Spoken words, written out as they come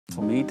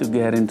For me to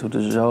get into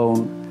the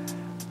zone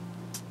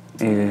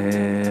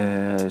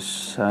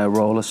is I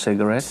roll a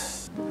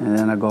cigarette and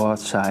then I go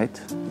outside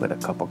with a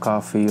cup of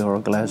coffee or a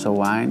glass of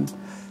wine.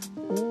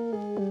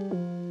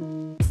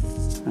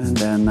 And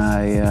then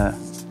I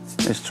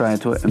just try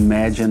to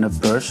imagine a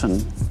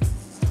person.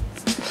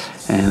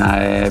 And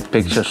I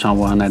picture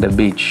someone at a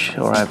beach,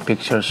 or I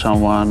picture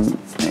someone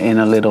in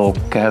a little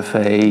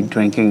cafe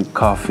drinking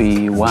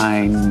coffee,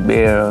 wine,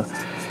 beer,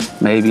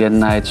 maybe at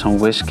night some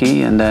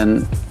whiskey, and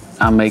then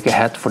I'll make a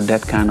hat for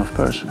that kind of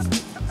person.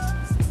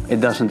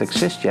 It doesn't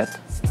exist yet,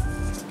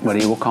 but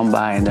he will come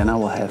by and then I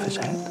will have his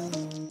hat.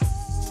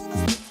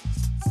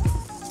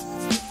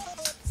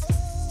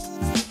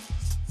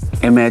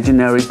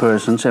 Imaginary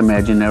persons,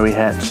 imaginary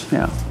hats,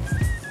 yeah.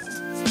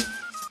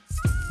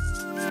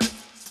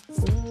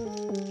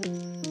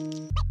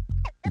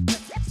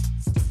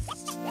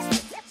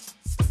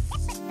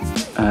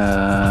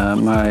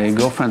 My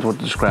girlfriend would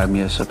describe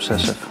me as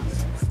obsessive.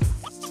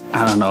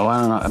 I don't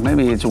know,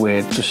 maybe it's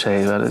weird to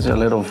say, but it's a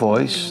little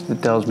voice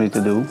that tells me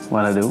to do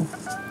what I do.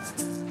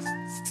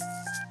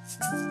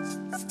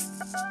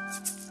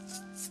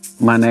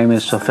 My name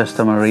is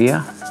Silvester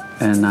Maria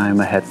and I'm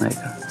a hat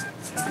maker.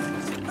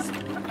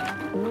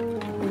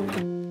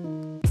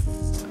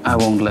 I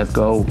won't let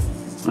go.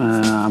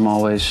 I'm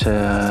always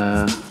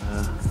trying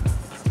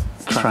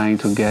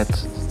to get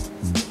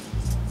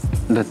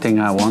the thing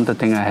I want, the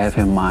thing I have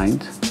in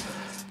mind.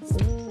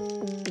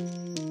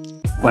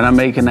 When I'm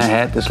making a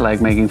hat, it's like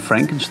making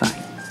Frankenstein,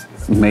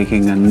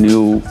 making a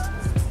new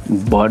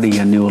body,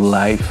 a new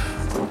life.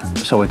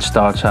 So it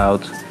starts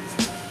out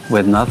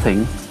with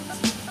nothing,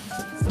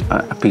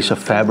 a piece of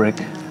fabric,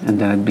 and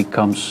then it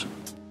becomes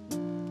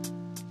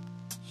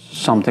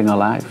something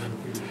alive.